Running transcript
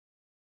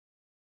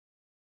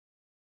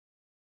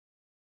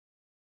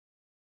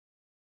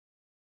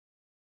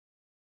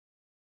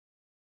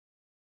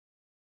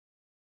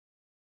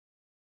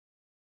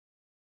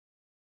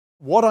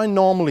What I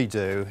normally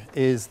do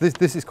is,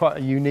 this is quite a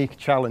unique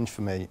challenge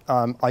for me.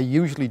 I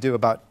usually do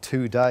about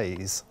 2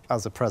 days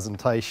as a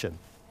presentation.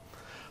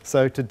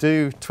 So to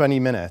do 20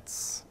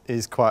 minutes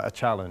is quite a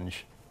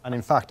challenge. And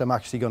in fact, I'm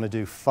actually going to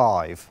do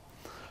 5,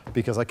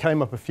 because I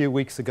came up a few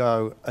weeks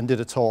ago and did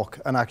a talk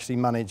and actually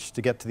managed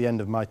to get to the end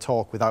of my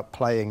talk without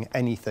playing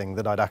anything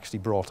that I'd actually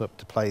brought up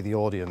to play the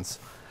audience.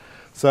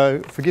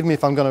 So forgive me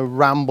if I'm going to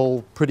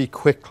ramble pretty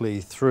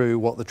quickly through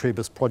what the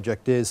Trebus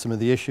Project is, some of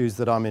the issues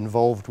that I'm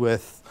involved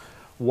with,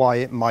 why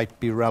it might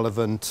be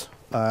relevant,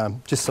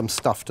 just some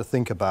stuff to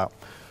think about.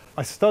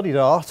 I studied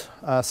art,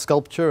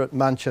 sculpture at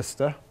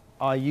Manchester.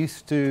 I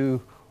used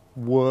to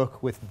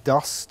work with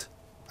dust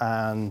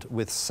and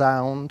with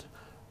sound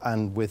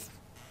and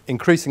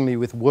increasingly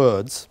with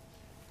words.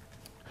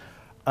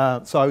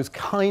 So I was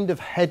kind of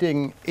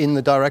heading in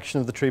the direction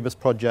of the Trebus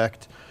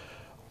Project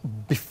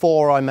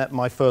before I met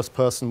my first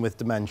person with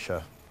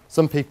dementia.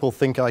 Some people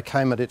think I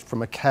came at it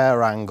from a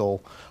care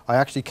angle. I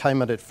actually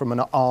came at it from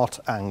an art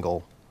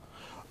angle.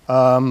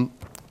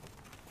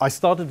 I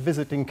started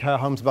visiting care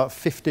homes about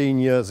 15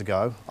 years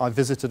ago. I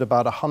visited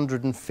about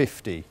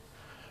 150.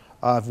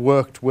 I've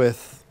worked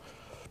with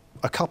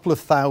a couple of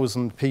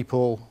thousand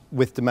people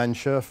with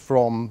dementia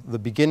from the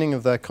beginning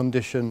of their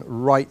condition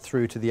right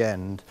through to the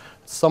end.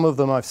 Some of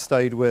them I've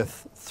stayed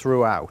with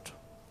throughout.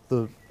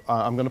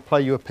 I'm going to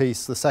play you a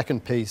piece. The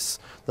second piece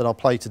that I'll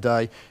play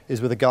today is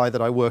with a guy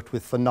that I worked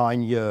with for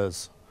 9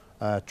 years,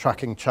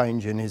 tracking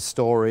change in his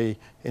story,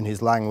 in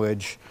his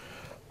language.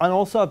 And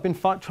also I've been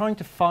trying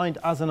to find,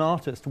 as an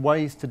artist,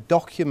 ways to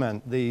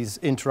document these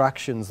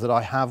interactions that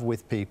I have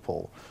with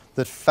people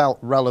that felt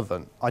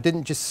relevant. I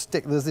didn't just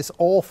stick, there's this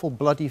awful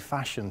bloody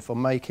fashion for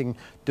making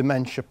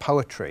dementia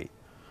poetry,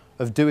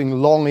 of doing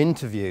long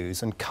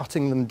interviews and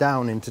cutting them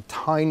down into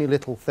tiny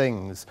little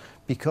things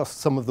because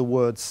some of the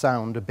words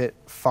sound a bit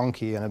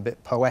funky and a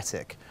bit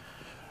poetic.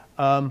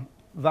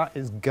 That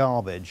is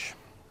garbage,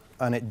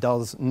 and it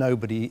does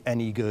nobody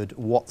any good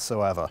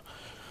whatsoever.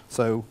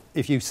 So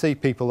if you see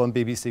people on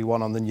BBC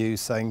One on the news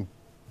saying,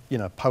 you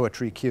know,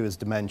 poetry cures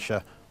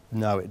dementia,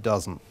 no, it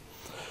doesn't.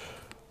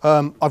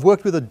 I've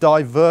worked with a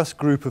diverse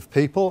group of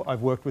people. I've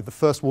worked with the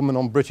first woman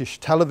on British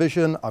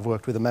television. I've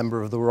worked with a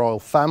member of the royal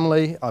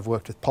family. I've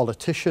worked with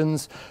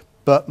politicians.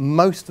 But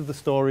most of the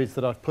stories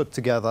that I've put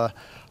together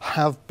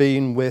have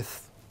been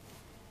with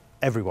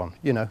everyone,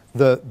 you know,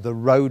 the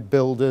road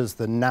builders,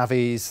 the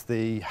navvies,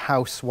 the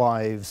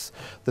housewives,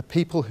 the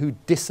people who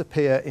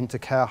disappear into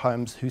care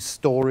homes whose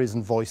stories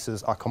and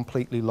voices are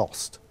completely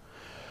lost.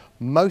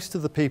 Most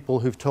of the people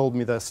who've told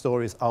me their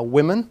stories are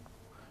women,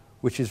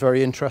 which is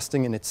very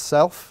interesting in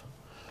itself,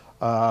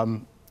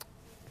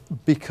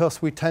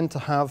 because we tend to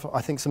have,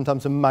 I think,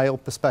 sometimes a male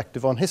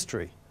perspective on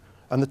history.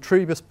 And the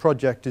Trebus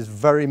Project is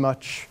very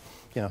much,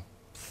 you know,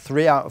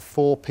 3 out of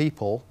 4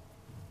 people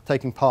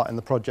taking part in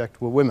the project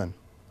were women.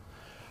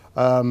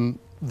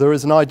 There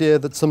is an idea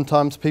that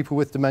sometimes people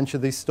with dementia,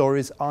 these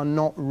stories are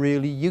not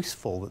really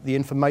useful, that the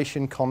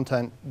information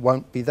content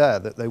won't be there,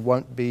 that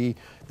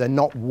they're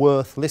not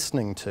worth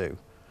listening to.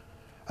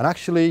 And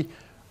actually,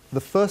 the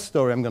first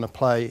story I'm going to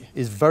play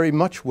is very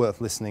much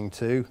worth listening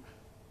to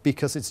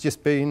because it's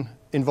just been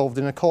involved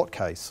in a court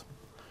case.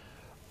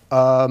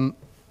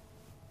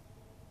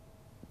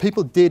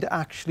 People did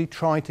actually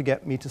try to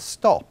get me to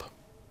stop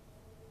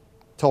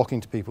talking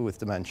to people with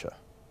dementia.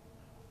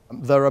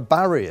 There are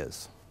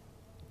barriers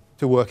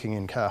to working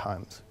in care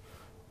homes.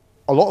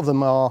 A lot of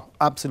them are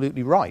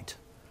absolutely right,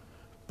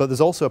 but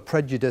there's also a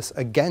prejudice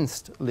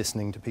against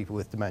listening to people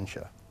with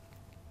dementia.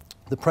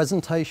 The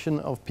presentation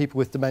of people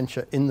with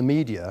dementia in the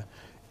media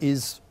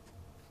is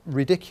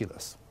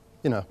ridiculous.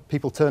 You know,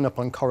 people turn up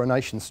on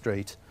Coronation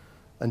Street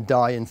and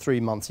die in 3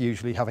 months,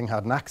 usually having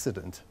had an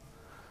accident.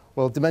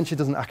 Well, dementia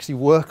doesn't actually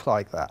work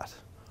like that.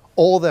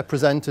 Or they're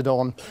presented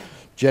on,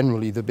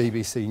 generally the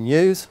BBC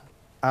News,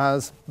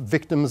 as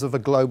victims of a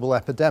global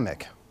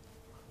epidemic.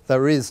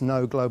 There is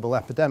no global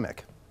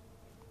epidemic.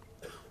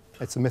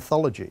 It's a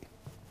mythology.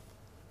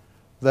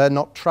 They're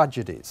not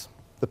tragedies.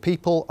 The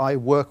people I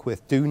work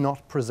with do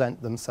not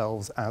present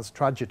themselves as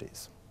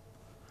tragedies.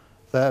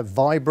 They're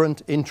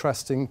vibrant,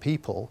 interesting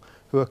people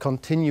who are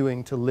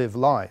continuing to live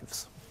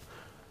lives.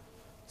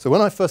 So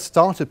when I first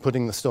started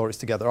putting the stories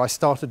together, I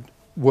started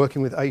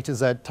working with A to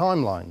Z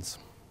timelines.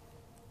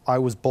 I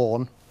was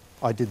born,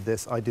 I did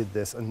this,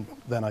 and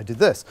then I did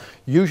this.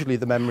 Usually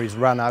the memories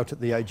ran out at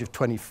the age of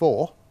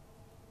 24,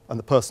 and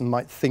the person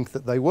might think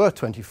that they were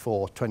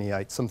 24,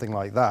 28, something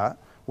like that,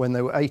 when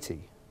they were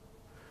 80.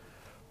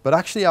 But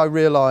actually I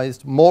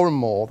realized more and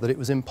more that it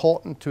was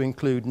important to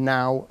include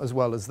now as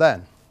well as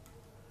then.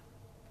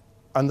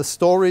 And the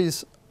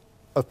stories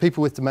of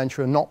people with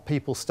dementia are not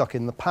people stuck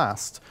in the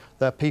past,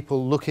 they're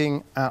people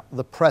looking at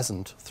the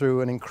present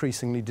through an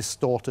increasingly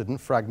distorted and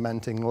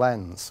fragmenting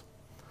lens.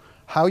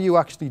 How you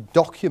actually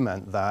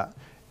document that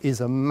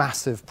is a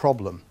massive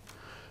problem.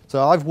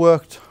 So I've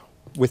worked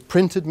with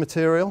printed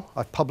material,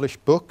 I've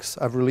published books,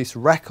 I've released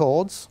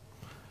records.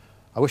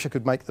 I wish I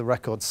could make the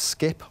records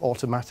skip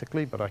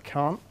automatically, but I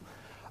can't.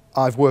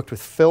 I've worked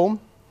with film,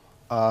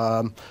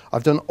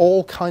 I've done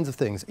all kinds of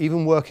things,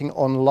 even working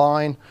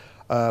online,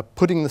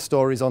 putting the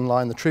stories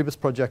online. The Trebus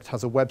Project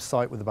has a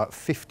website with about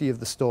 50 of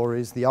the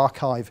stories. The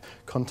archive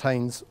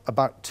contains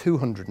about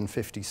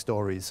 250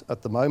 stories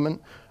at the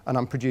moment, and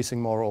I'm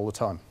producing more all the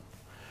time.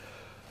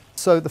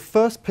 So the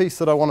first piece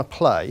that I want to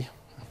play,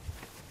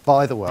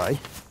 by the way,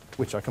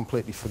 which I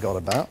completely forgot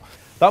about,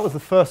 that was the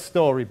first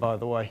story, by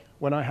the way,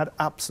 when I had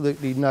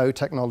absolutely no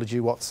technology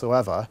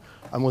whatsoever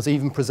and was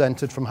even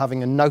presented from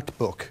having a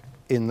notebook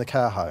in the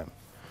care home.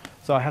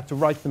 So I had to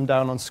write them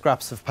down on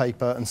scraps of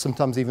paper and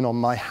sometimes even on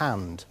my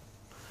hand.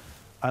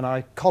 And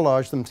I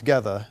collaged them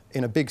together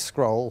in a big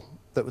scroll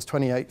that was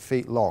 28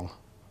 feet long.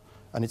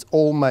 And it's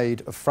all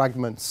made of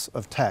fragments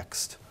of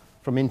text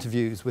from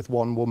interviews with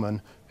one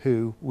woman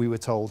who we were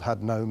told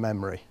had no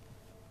memory.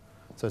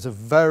 So it's a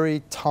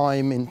very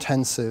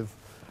time-intensive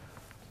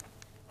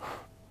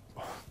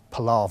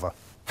palaver.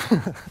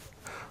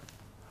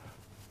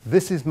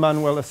 This is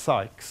Manuela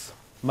Sykes.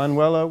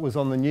 Manuela was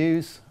on the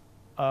news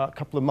a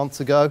couple of months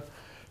ago.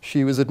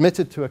 She was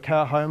admitted to a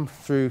care home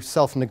through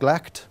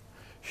self-neglect.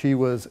 She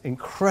was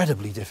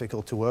incredibly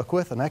difficult to work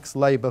with, an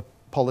ex-Labour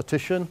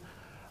politician,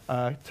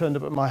 turned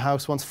up at my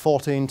house once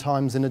 14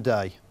 times in a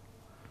day.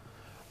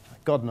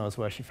 God knows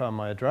where she found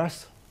my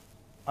address.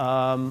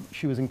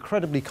 She was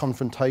incredibly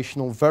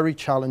confrontational, very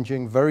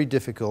challenging, very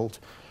difficult.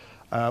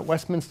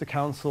 Westminster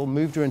Council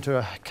moved her into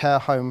a care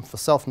home for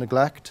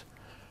self-neglect,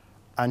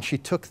 and she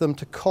took them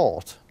to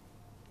court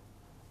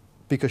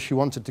because she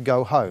wanted to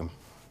go home.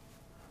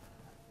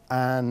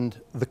 And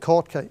the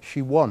court case,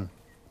 she won.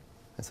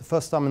 It's the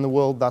first time in the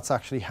world that's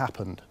actually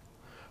happened.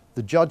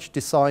 The judge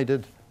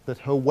decided that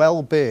her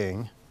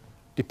well-being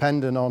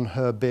depended on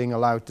her being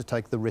allowed to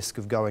take the risk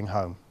of going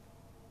home.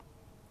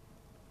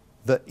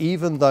 That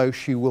even though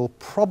she will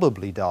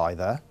probably die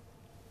there,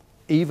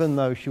 even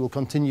though she will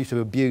continue to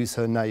abuse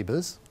her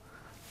neighbours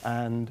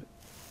and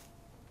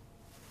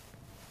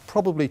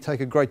probably take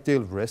a great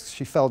deal of risks.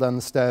 She fell down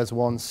the stairs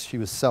once, she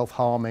was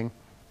self-harming.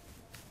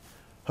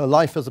 Her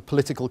life as a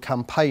political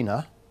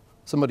campaigner,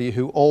 somebody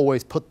who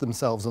always put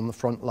themselves on the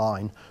front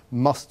line,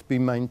 must be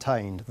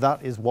maintained.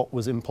 That is what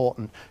was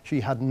important.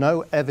 She had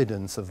no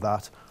evidence of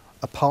that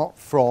apart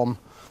from,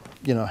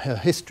 you know, her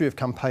history of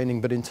campaigning,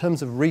 but in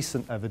terms of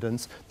recent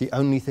evidence, the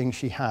only thing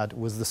she had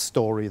was the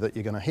story that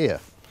you're going to hear.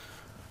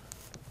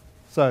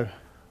 So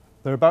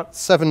they're about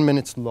 7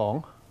 minutes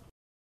long.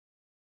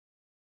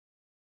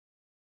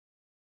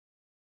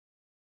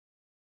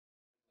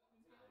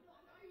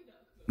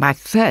 My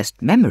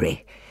first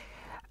memory.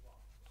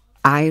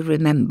 I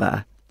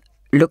remember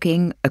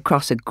looking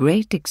across a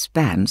great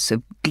expanse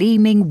of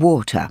gleaming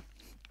water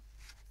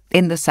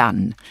in the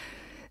sun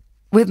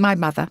with my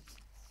mother,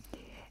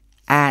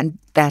 and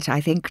that,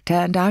 I think,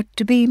 turned out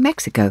to be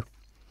Mexico.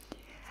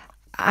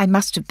 I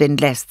must have been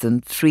less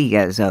than 3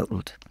 years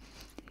old.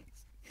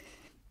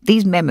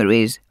 These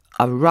memories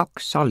are rock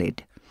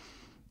solid.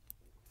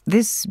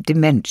 This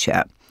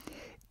dementia,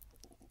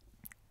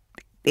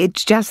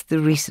 it's just the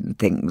recent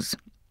things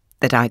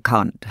that I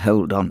can't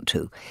hold on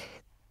to.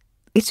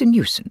 It's a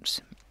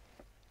nuisance.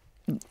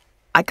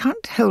 I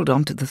can't hold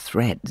on to the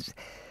threads.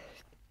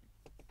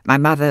 My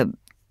mother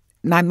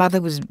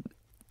was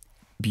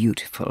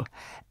beautiful.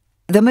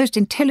 The most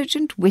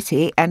intelligent,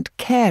 witty, and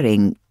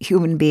caring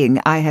human being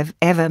I have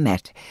ever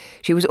met.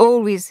 She was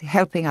always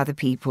helping other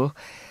people,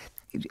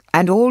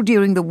 and all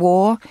during the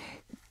war.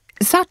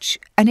 Such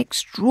an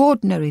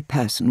extraordinary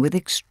person with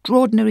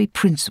extraordinary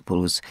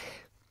principles,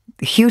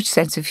 a huge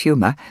sense of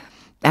humour,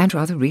 and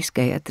rather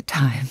risque at the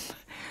time.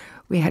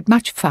 We had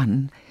much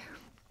fun.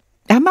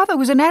 Her mother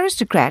was an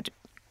aristocrat.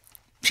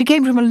 She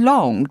came from a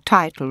long,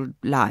 titled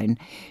line.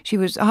 She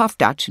was half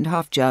Dutch and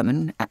half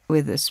German,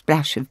 with a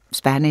splash of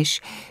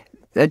Spanish,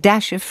 a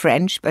dash of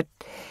French, but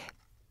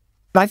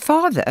my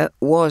father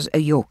was a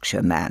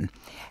Yorkshire man,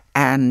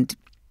 and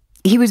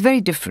he was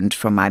very different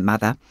from my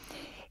mother.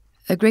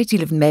 A great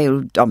deal of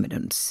male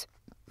dominance.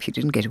 She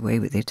didn't get away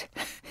with it.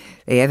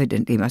 They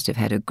evidently must have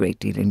had a great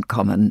deal in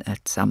common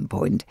at some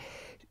point.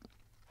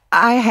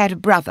 I had a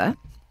brother.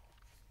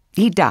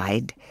 He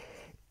died.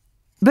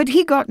 But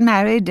he got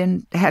married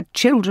and had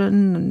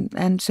children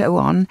and so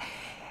on.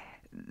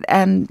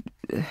 And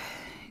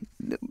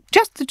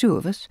just the two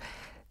of us.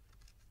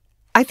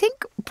 I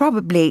think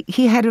probably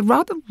he had a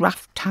rather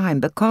rough time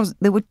because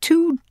there were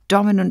two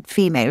dominant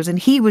females and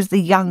he was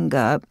the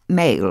younger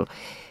male.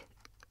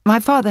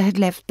 My father had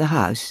left the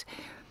house.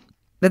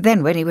 But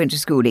then when he went to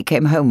school, he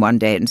came home one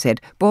day and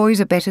said, "Boys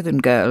are better than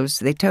girls.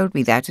 They told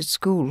me that at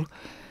school."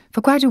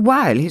 For quite a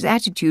while, his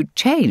attitude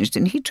changed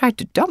and he tried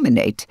to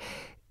dominate,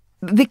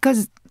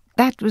 because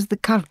that was the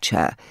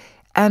culture.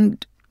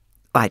 And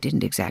I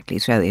didn't exactly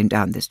throw him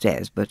down the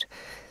stairs, but,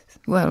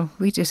 well,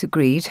 we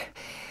disagreed.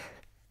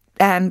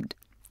 And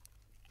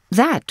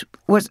that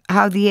was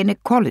how the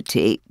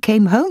inequality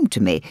came home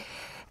to me.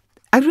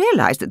 I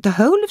realised that the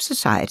whole of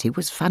society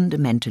was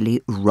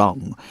fundamentally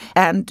wrong,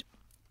 and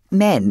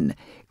men,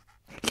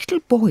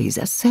 little boys,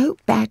 are so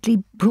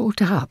badly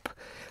brought up.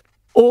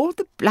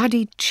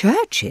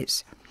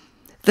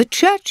 The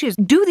churches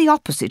do the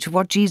opposite of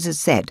what Jesus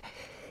said.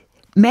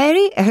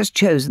 Mary has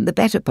chosen the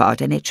better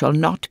part, and it shall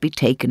not be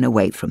taken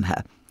away from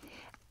her.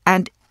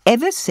 And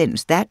ever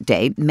since that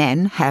day,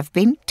 men have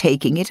been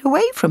taking it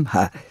away from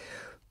her.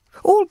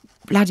 All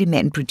bloody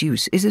men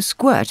produce is a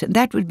squirt, and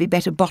that would be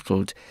better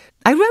bottled.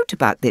 I wrote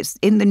about this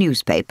in the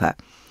newspaper.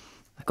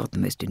 I got the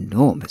most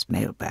enormous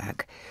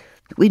mailbag.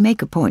 We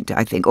make a point,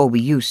 I think, or we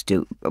used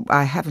to,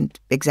 I haven't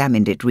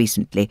examined it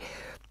recently,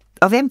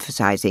 of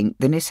emphasising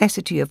the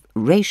necessity of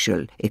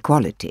racial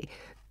equality.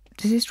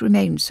 Does this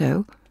remain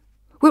so?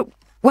 Well,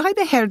 why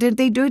the hell did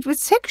they do it with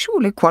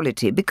sexual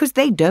equality? Because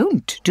they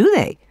don't, do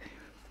they?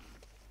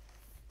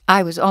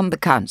 I was on the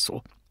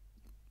council.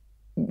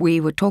 We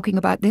were talking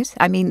about this.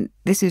 I mean,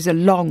 this is a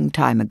long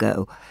time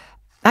ago.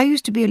 I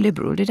used to be a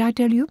Liberal, did I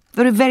tell you?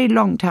 For a very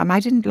long time I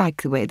didn't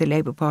like the way the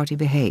Labour Party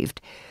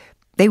behaved.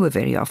 They were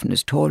very often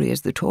as Tory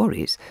as the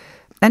Tories.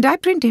 And I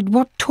printed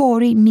what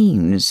Tory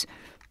means: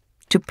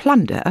 to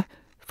plunder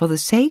for the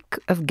sake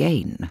of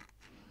gain.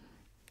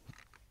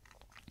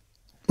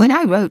 When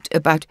I wrote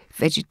about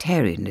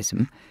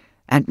vegetarianism,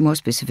 and more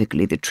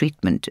specifically the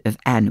treatment of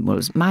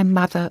animals, my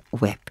mother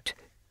wept.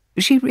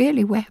 She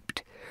really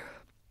wept.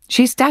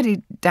 She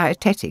studied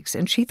dietetics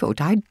and she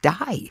thought I'd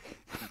die.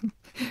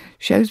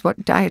 Shows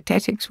what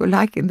dietetics were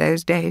like in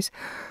those days.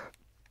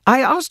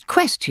 I asked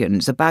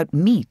questions about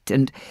meat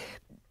and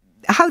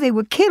how they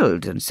were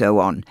killed and so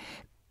on.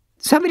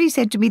 Somebody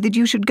said to me that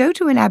you should go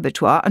to an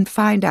abattoir and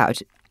find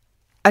out,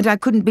 and I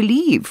couldn't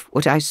believe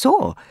what I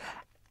saw.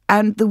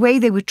 And the way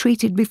they were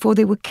treated before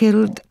they were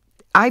killed,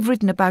 I've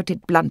written about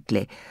it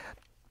bluntly.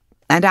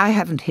 And I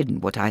haven't hidden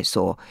what I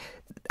saw.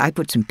 I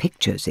put some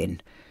pictures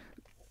in.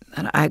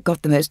 And I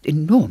got the most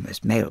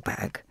enormous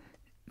mailbag.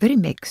 Very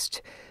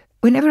mixed.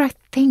 Whenever I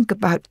think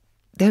about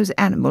those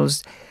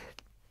animals,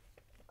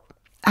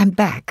 I'm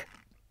back.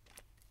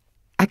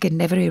 I can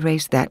never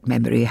erase that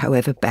memory,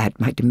 however bad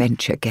my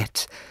dementia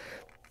gets.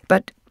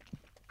 But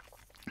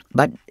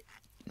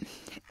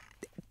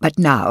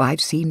now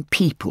I've seen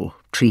people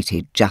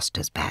treated just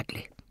as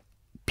badly.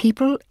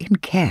 People in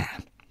care.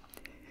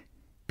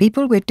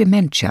 People with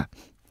dementia.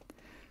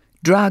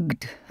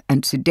 Drugged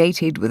and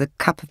sedated with a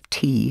cup of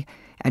tea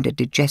and a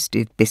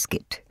digestive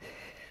biscuit.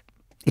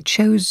 It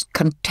shows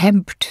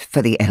contempt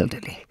for the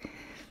elderly.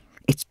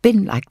 It's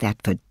been like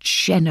that for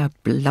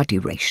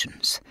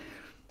generations.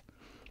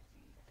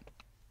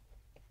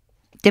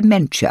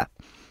 Dementia.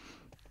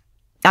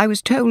 I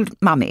was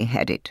told Mummy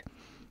had it.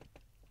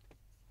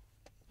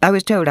 I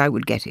was told I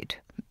would get it.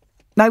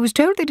 I was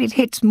told that it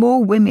hits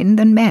more women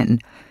than men.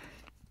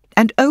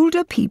 And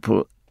older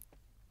people,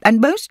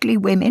 and mostly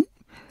women,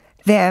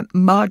 they're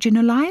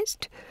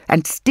marginalised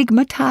and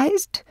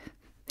stigmatised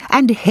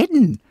and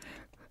hidden.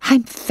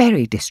 I'm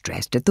very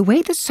distressed at the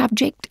way the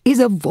subject is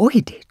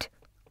avoided.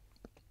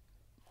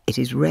 It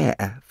is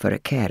rare for a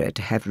carer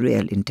to have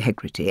real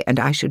integrity, and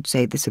I should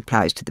say this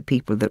applies to the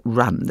people that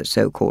run the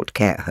so-called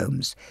care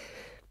homes.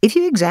 If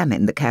you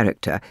examine the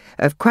character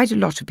of quite a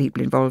lot of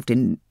people involved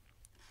in,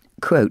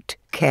 quote,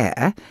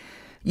 care,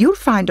 you'll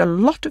find a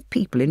lot of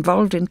people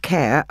involved in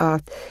care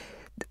are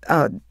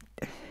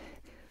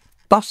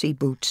bossy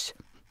boots.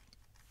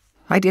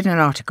 I did an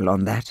article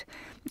on that.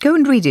 Go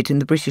and read it in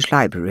the British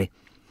Library.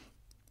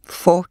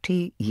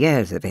 40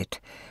 years of it.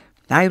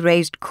 I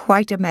raised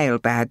quite a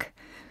mailbag,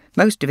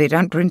 most of it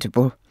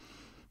unprintable.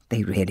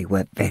 They really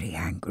were very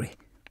angry.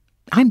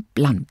 I'm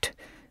blunt.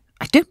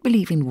 I don't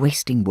believe in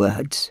wasting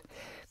words.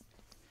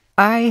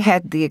 I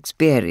had the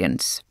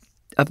experience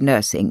of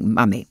nursing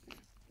Mummy.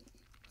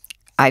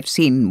 I've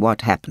seen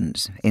what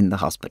happens in the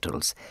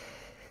hospitals.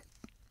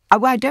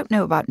 I don't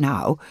know about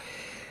now,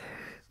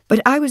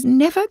 but I was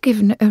never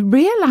given a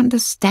real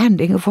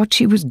understanding of what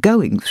she was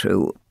going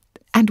through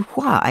and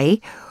why,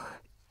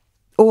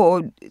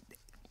 or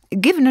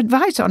given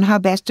advice on how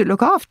best to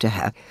look after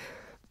her.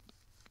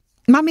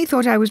 Mummy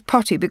thought I was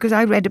potty because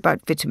I read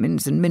about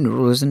vitamins and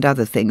minerals and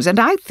other things, and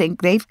I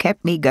think they've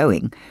kept me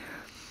going.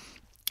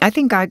 I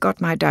think I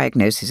got my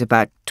diagnosis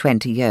about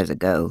 20 years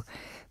ago.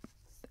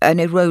 An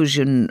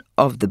erosion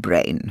of the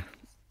brain.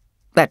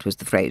 That was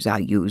the phrase I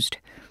used.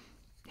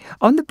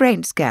 On the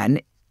brain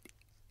scan,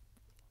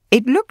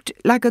 it looked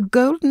like a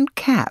golden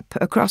cap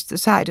across the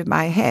side of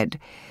my head.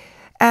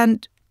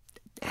 And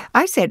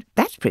I said,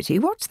 "That's pretty,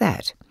 what's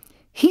that?"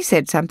 He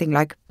said something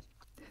like,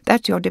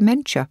 "That's your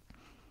dementia."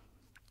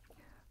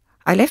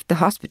 I left the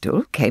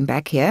hospital, came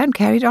back here and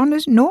carried on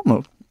as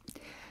normal.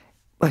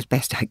 As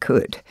best I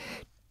could.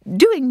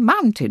 Doing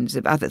mountains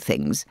of other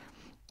things.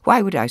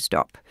 Why would I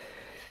stop?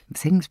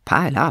 Things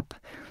pile up.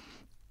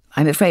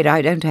 I'm afraid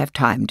I don't have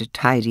time to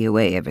tidy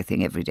away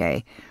everything every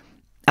day.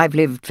 I've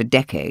lived for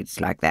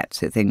decades like that,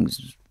 so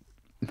things,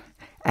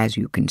 as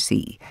you can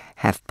see,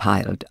 have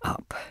piled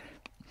up.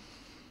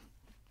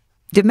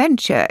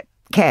 Dementia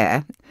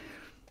care,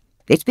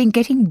 it's been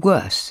getting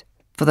worse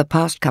for the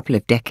past couple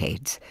of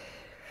decades.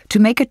 To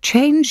make a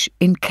change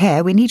in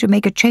care, we need to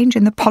make a change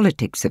in the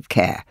politics of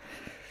care.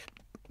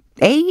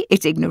 A,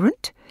 it's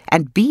ignorant,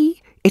 and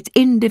B, it's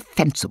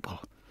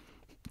indefensible.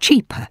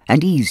 Cheaper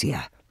and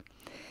easier.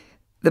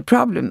 The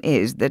problem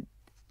is that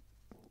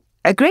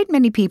a great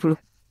many people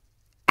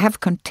have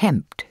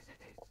contempt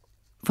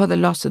for the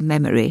loss of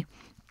memory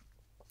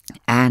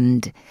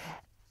and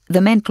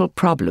the mental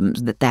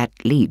problems that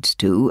leads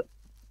to,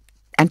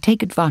 and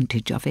take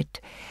advantage of it.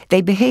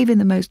 They behave in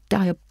the most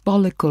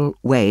diabolical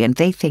way, and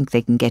they think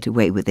they can get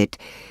away with it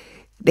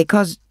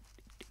because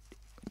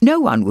no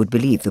one would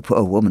believe the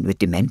poor woman with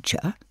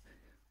dementia.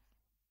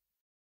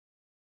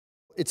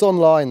 It's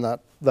online,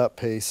 that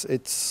piece.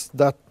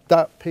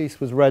 That piece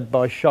was read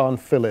by Sian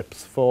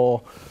Phillips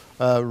for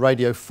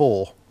Radio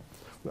 4.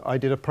 I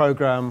did a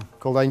programme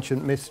called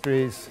Ancient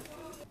Mysteries.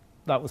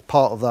 That was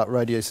part of that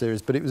radio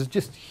series, but it was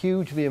just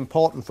hugely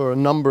important for a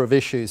number of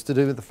issues to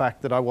do with the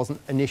fact that I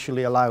wasn't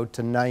initially allowed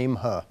to name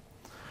her.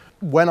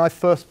 When I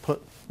first put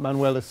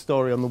Manuela's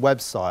story on the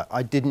website,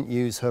 I didn't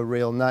use her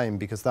real name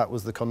because that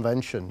was the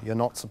convention. You're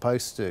not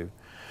supposed to.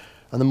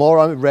 And the more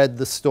I read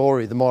the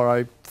story, the more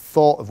I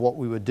thought of what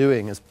we were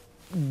doing as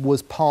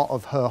was part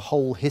of her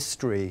whole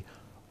history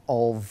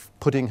of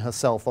putting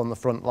herself on the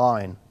front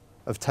line,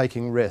 of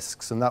taking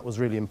risks, and that was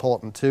really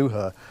important to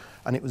her.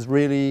 And it was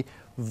really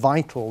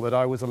vital that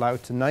I was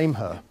allowed to name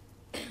her.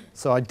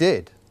 So I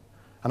did.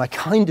 And I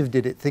kind of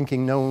did it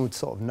thinking no one would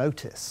sort of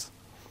notice.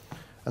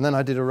 And then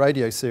I did a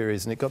radio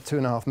series and it got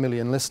 2.5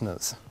 million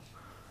listeners.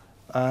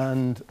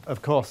 And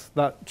of course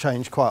that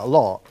changed quite a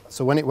lot.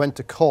 So when it went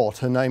to court,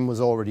 her name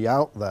was already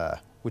out there,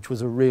 which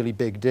was a really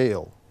big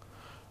deal.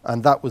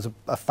 And that was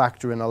a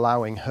factor in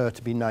allowing her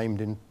to be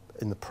named in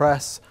the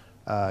press,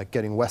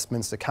 getting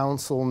Westminster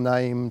Council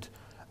named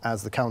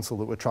as the council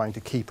that were trying to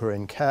keep her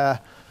in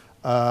care.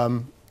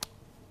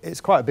 It's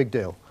quite a big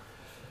deal.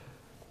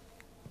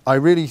 I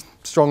really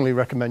strongly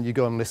recommend you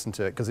go and listen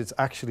to it because it's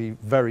actually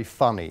very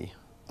funny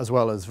as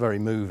well as very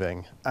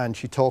moving. And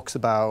she talks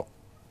about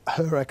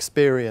her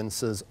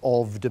experiences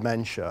of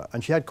dementia.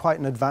 And she had quite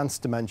an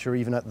advanced dementia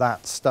even at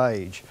that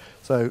stage.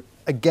 So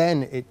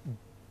again, it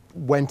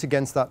went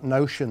against that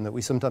notion that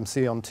we sometimes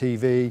see on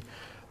TV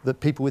that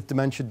people with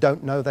dementia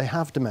don't know they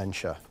have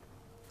dementia.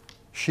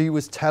 She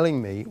was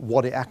telling me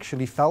what it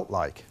actually felt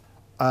like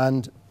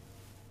and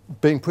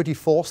being pretty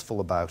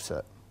forceful about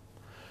it.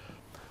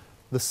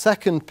 The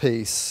second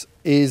piece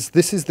is,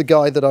 this is the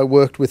guy that I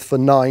worked with for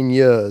 9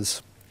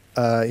 years.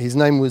 His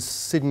name was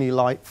Sidney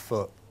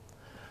Lightfoot.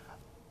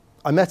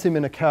 I met him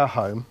in a care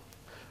home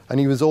and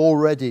he was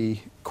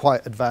already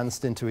quite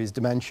advanced into his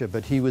dementia,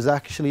 but he was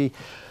actually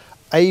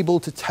able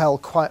to tell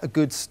quite a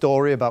good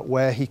story about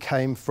where he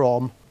came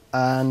from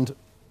and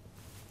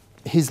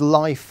his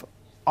life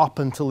up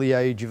until the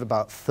age of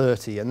about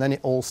 30, and then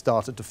it all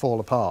started to fall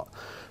apart.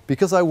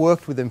 Because I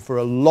worked with him for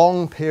a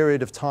long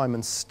period of time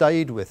and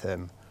stayed with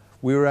him,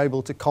 we were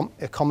able to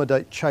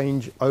accommodate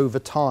change over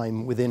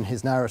time within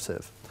his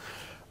narrative.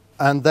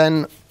 And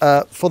then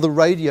for the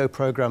radio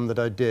program that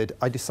I did,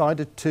 I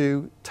decided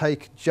to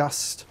take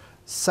just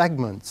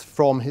segments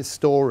from his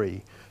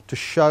story to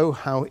show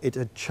how it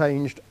had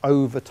changed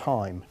over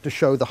time, to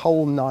show the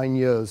whole 9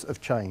 years of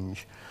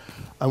change.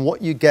 And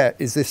what you get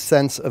is this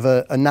sense of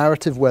a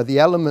narrative where the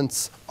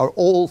elements are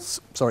all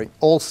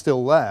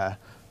still there,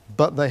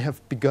 but they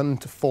have begun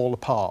to fall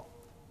apart.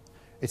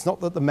 It's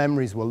not that the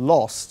memories were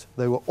lost,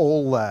 they were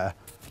all there,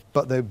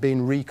 but they've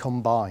been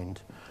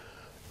recombined.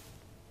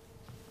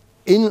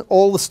 In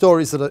all the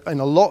stories in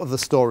a lot of the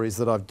stories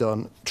that I've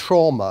done,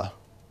 trauma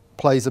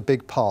plays a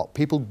big part.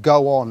 People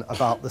go on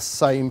about the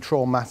same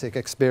traumatic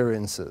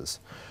experiences.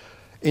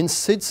 In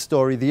Sid's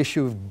story, the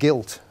issue of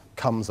guilt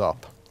comes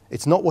up.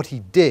 It's not what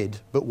he did,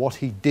 but what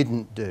he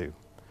didn't do.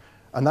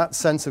 And that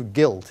sense of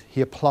guilt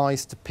he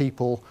applies to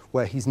people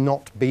where he's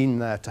not been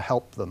there to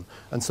help them.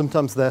 And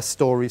sometimes their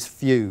stories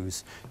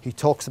fuse. He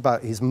talks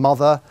about his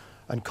mother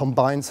and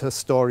combines her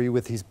story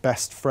with his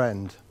best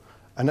friend.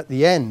 And at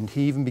the end,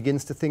 he even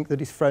begins to think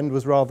that his friend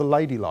was rather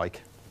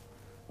ladylike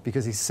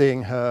because he's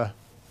seeing her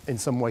in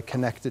some way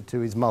connected to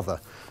his mother.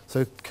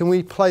 So can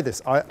we play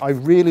this? I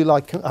really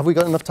like, have we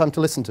got enough time to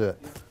listen to it?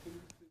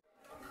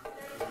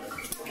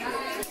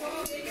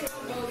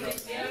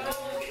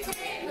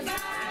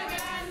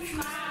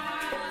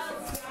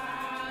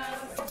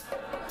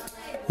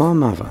 My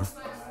mother,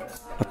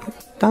 I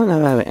don't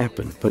know how it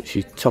happened, but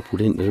she toppled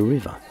into the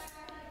river.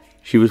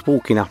 She was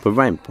walking up a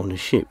ramp on a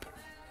ship.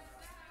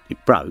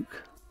 It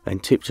broke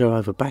and tipped her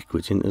over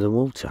backwards into the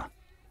water.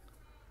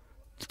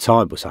 The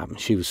tide was up and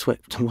she was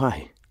swept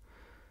away.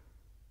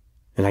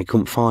 And they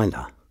couldn't find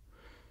her.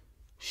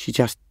 She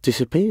just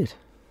disappeared.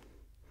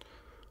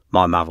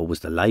 My mother was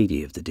the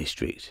lady of the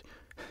district.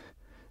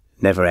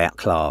 Never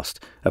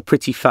outclassed, a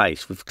pretty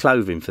face with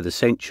clothing for the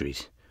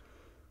centuries.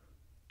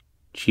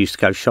 She used to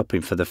go shopping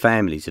for the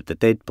families of the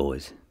dead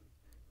boys,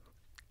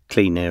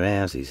 clean their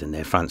houses and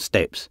their front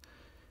steps.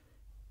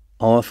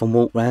 I often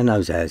walk round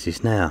those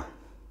houses now,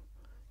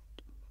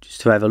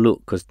 just to have a look,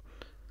 because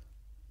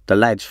the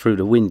lads through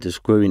the windows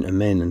grew into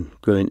men and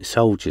grew into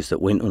soldiers that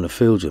went on the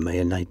fields with me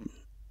and they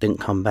didn't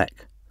come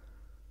back.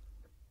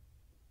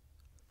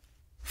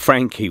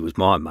 Frankie was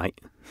my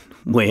mate.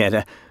 We had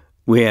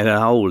a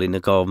hole in the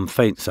garden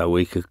fence so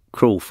we could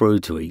crawl through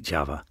to each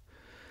other.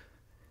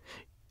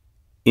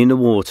 In the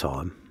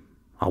wartime,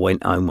 I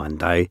went home one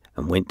day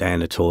and went down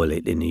the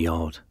toilet in the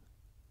yard,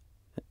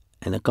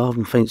 and the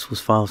garden fence was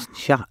fastened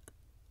shut.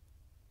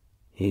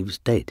 He was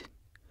dead.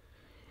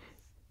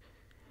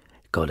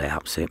 God, it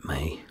upset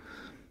me.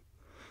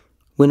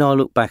 When I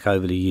look back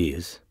over the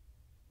years,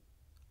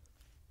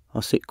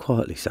 I sit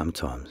quietly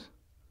sometimes.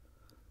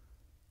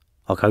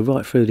 I go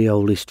right through the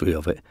whole history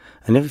of it,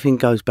 and everything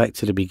goes back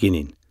to the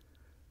beginning.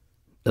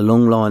 The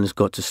long line has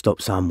got to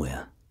stop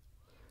somewhere.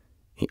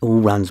 It all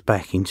runs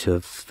back into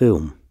a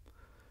film.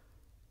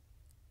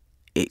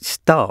 It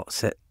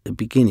starts at the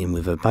beginning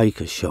with a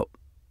baker's shop.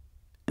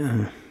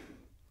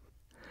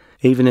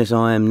 Even as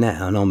I am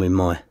now, and I'm in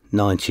my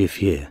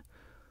 90th year,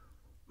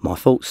 my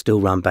thoughts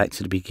still run back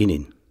to the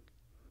beginning.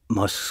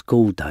 My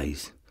school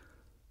days.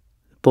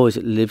 The boys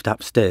that lived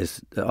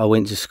upstairs that I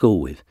went to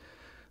school with.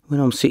 When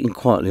I'm sitting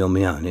quietly on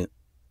my own,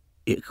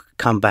 it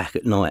come back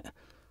at night.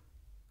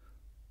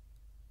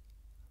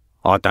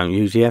 I don't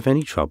usually have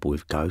any trouble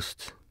with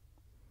ghosts.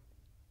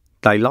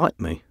 They like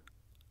me.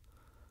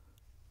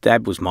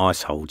 Dad was my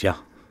soldier.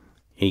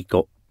 He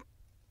got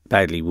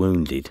badly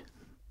wounded.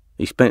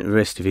 He spent the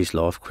rest of his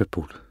life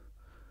crippled.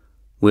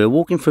 We were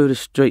walking through the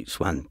streets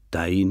one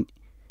day and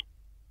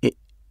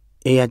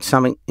he had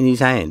something in his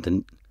hand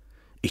and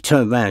he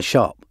turned round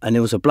sharp and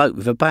there was a bloke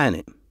with a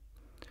bayonet.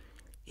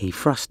 He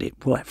thrust it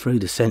right through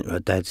the centre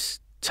of Dad's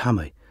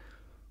tummy.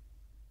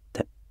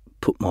 That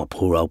put my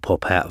poor old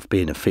pop out of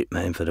being a fit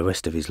man for the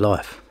rest of his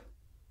life.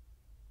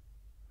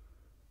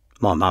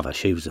 My mother,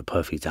 she was a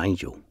perfect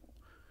angel.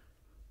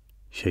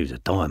 She was a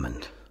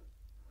diamond.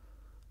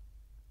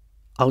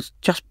 I was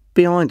just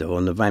behind her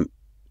on the ramp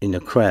in the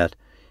crowd.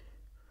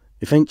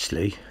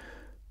 Eventually,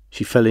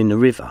 she fell in the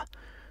river.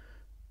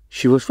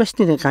 She was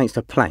resting against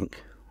a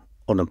plank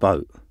on a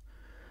boat,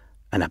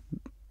 and a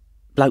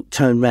bloke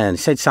turned round and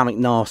said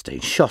something nasty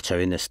and shot her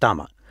in the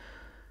stomach.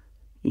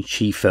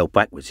 She fell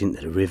backwards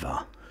into the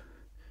river.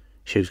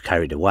 She was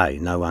carried away.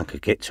 No one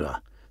could get to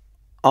her.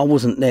 I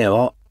wasn't there.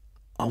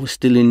 I was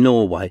still in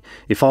Norway.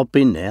 If I'd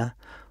been there,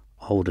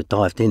 I would have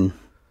dived in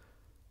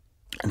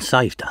and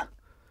saved her.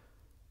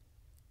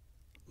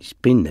 She's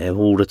been there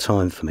all the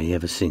time for me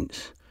ever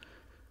since.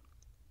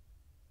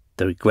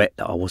 The regret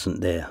that I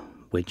wasn't there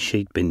when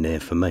she'd been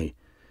there for me.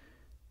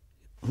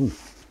 Ooh.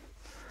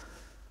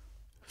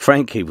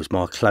 Frankie was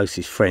my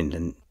closest friend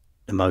and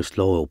the most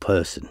loyal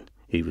person.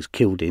 He was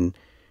killed in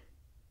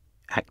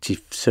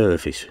active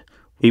service.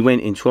 He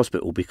went into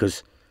hospital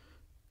because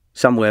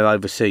somewhere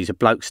overseas a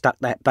bloke stuck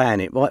that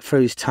bayonet right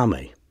through his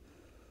tummy.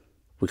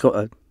 We got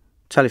a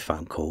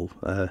telephone call,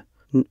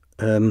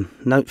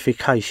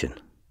 notification.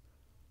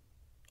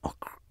 I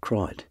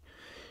cried.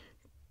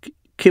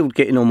 Killed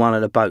getting on one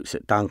of the boats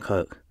at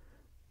Dunkirk.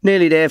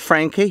 Nearly there,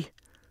 Frankie.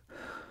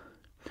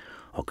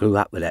 I grew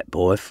up with that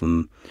boy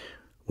from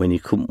when he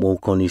couldn't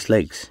walk on his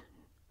legs.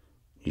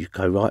 You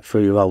go right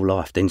through your whole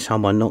life, then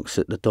someone knocks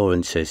at the door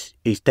and says,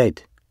 he's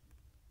dead.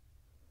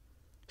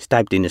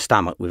 Stabbed in the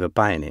stomach with a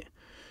bayonet.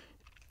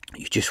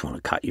 You just want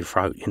to cut your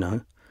throat, you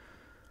know.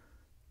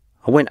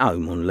 I went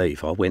home on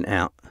leave. I went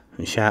out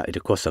and shouted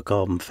across a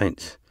garden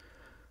fence.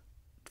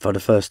 For the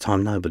first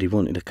time, nobody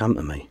wanted to come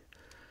to me.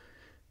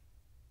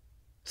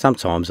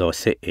 Sometimes I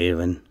sit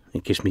here and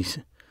it gives me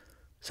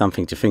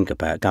something to think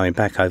about, going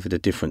back over the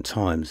different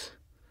times,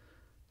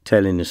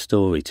 telling the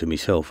story to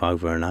myself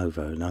over and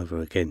over and over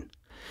again.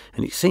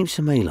 And it seems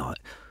to me like,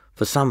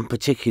 for some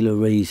particular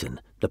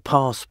reason, the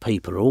past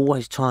people are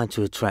always trying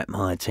to attract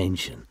my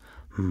attention.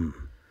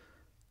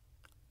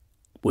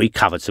 We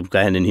covered some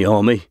ground in the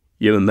army,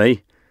 you and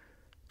me.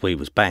 We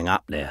was bang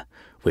up there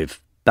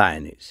with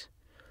bayonets.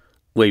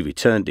 We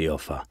returned the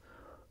offer,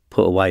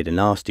 put away the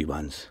nasty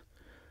ones.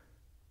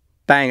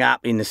 Bang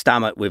up in the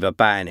stomach with a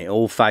bayonet,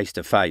 all face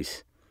to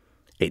face.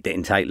 It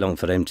didn't take long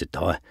for them to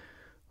die.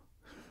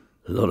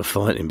 A lot of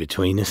fighting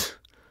between us.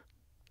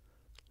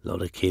 A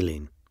lot of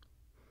killing.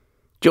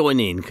 Join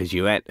in because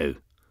you had to.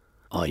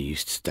 I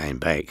used to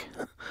stand back.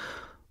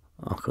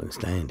 I couldn't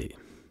stand it.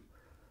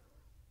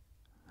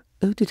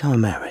 Who did I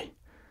marry?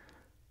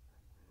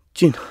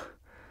 Do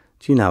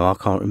you know, I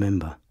can't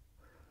remember.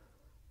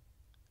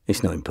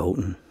 It's not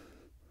important.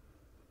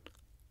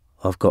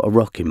 I've got a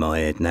rock in my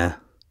head now.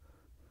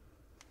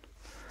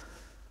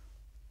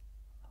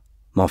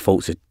 My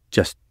thoughts are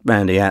just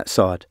round the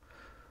outside.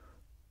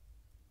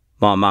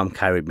 My mum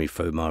carried me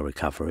through my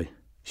recovery.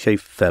 She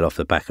fell off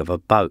the back of a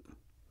boat.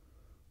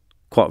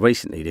 Quite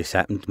recently this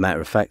happened,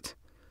 matter of fact.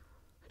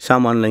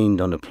 Someone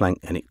leaned on a plank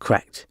and it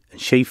cracked,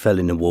 and she fell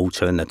in the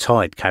water and the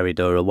tide carried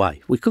her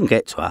away. We couldn't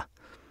get to her.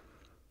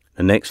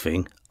 The next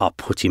thing, I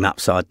put him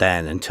upside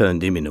down and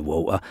turned him in the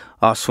water.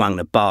 I swung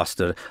the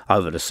bastard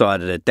over the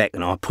side of the deck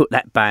and I put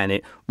that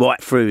bayonet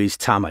right through his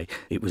tummy.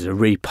 It was a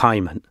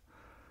repayment.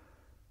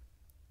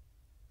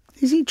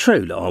 Is it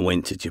true that I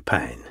went to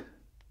Japan?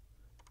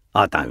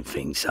 I don't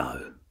think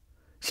so.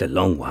 It's a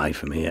long way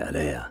from here to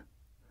there.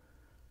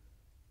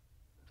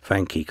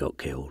 Frankie got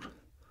killed.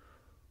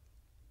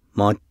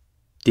 My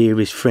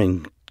dearest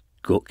friend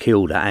got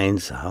killed at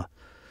Ansa.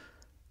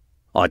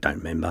 I don't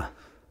remember.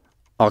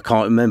 I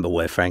can't remember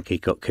where Frankie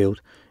got killed.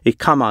 He'd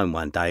come home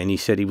one day and he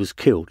said he was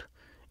killed.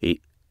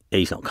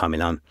 He's not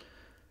coming home.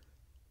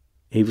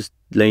 He was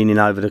leaning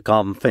over the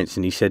garden fence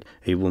and he said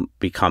he wouldn't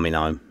be coming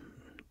home.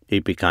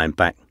 He'd be going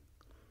back.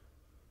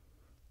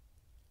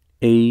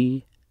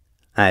 He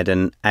had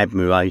an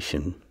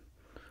admiration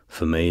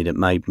for me that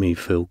made me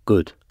feel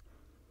good.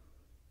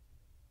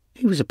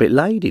 He was a bit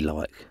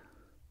ladylike.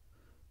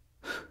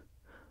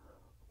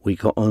 We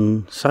got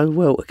on so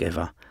well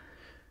together.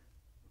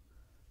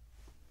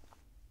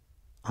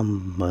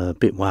 I'm a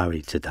bit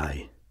worried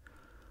today.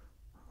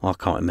 I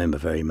can't remember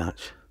very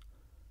much.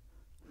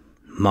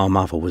 My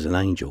mother was an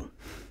angel.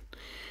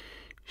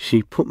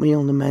 She put me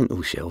on the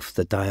mantelshelf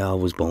the day I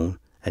was born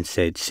and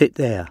said, "Sit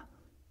there."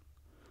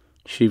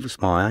 She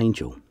was my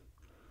angel.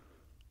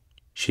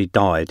 She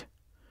died.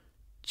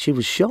 She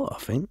was shot, I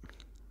think.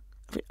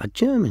 A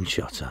German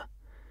shot her.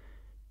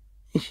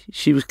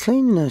 She was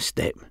cleaning her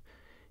step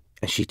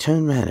and she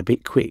turned round a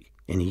bit quick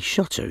and he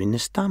shot her in the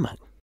stomach.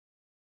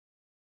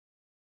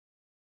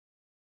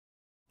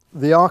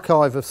 The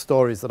archive of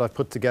stories that I've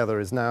put together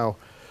is now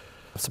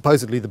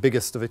supposedly the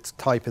biggest of its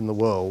type in the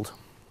world.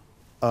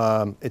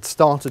 It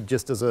started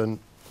just as an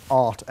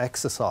art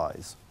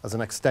exercise, as an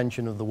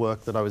extension of the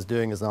work that I was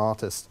doing as an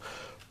artist,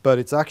 but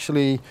it's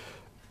actually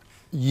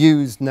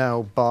used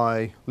now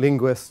by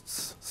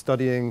linguists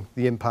studying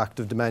the impact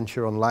of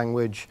dementia on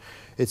language.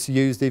 It's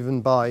used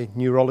even by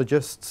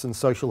neurologists and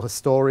social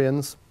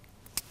historians.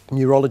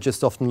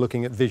 Neurologists often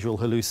looking at visual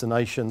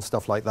hallucination,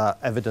 stuff like that,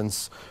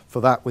 evidence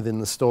for that within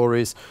the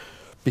stories.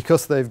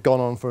 Because they've gone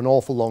on for an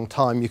awful long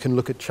time, you can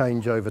look at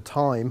change over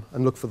time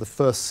and look for the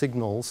first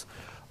signals.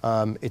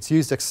 It's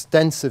used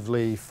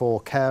extensively for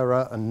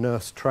carer and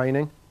nurse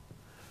training.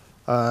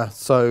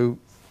 So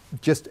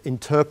just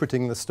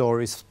interpreting the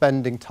stories,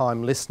 spending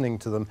time listening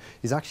to them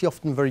is actually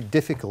often very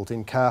difficult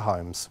in care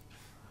homes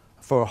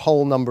for a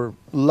whole number,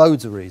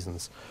 loads of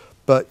reasons.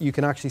 But you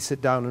can actually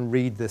sit down and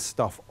read this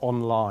stuff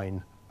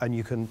online and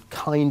you can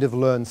kind of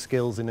learn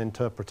skills in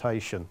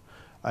interpretation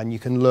and you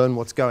can learn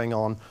what's going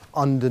on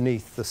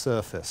underneath the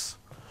surface.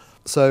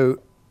 So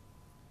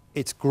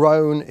it's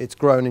grown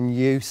in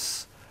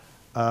use.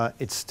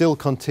 It's still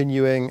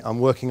continuing. I'm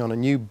working on a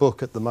new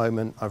book at the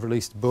moment. I've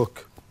released a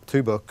book,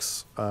 2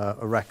 books, a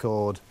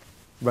record,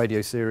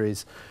 radio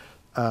series.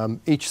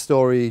 Each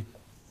story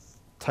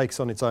takes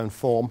on its own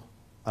form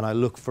and I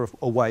look for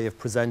a way of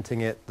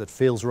presenting it that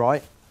feels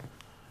right.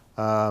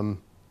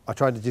 I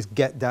try to just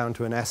get down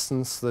to an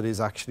essence that is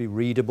actually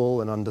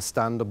readable and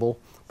understandable,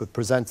 but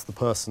presents the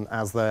person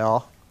as they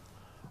are.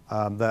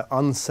 They're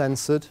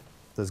uncensored.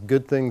 There's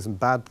good things and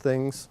bad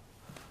things.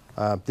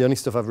 The only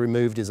stuff I've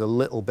removed is a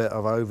little bit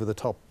of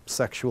over-the-top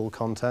sexual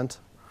content.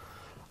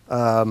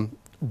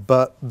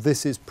 But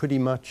this is pretty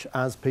much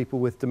as people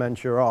with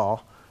dementia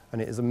are,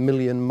 and it is a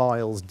million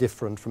miles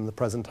different from the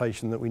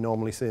presentation that we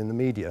normally see in the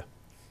media.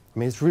 I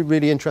mean, it's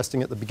really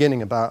interesting at the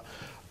beginning about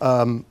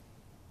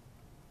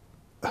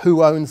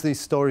who owns these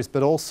stories,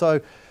 but also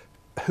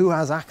who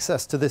has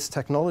access to this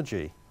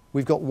technology.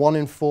 We've got 1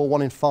 in 4,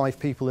 1 in 5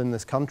 people in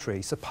this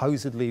country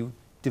supposedly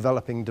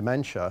developing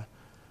dementia.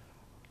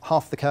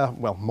 Half the care,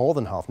 well, more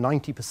than half,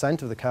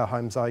 90% of the care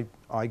homes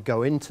I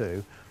go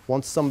into,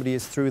 once somebody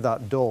is through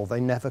that door, they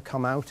never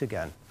come out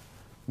again.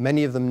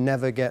 Many of them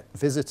never get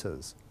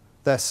visitors.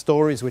 Their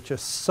stories, which are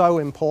so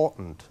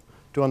important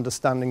to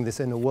understanding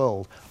this inner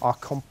world, are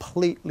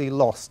completely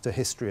lost to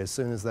history as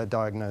soon as they're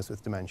diagnosed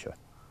with dementia.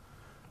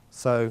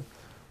 So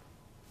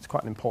it's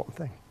quite an important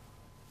thing.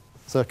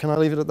 So can I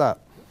leave it at that?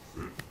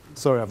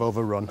 Sorry, I've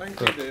overrun. Thank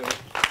you, David.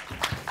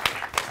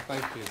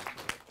 Thank you.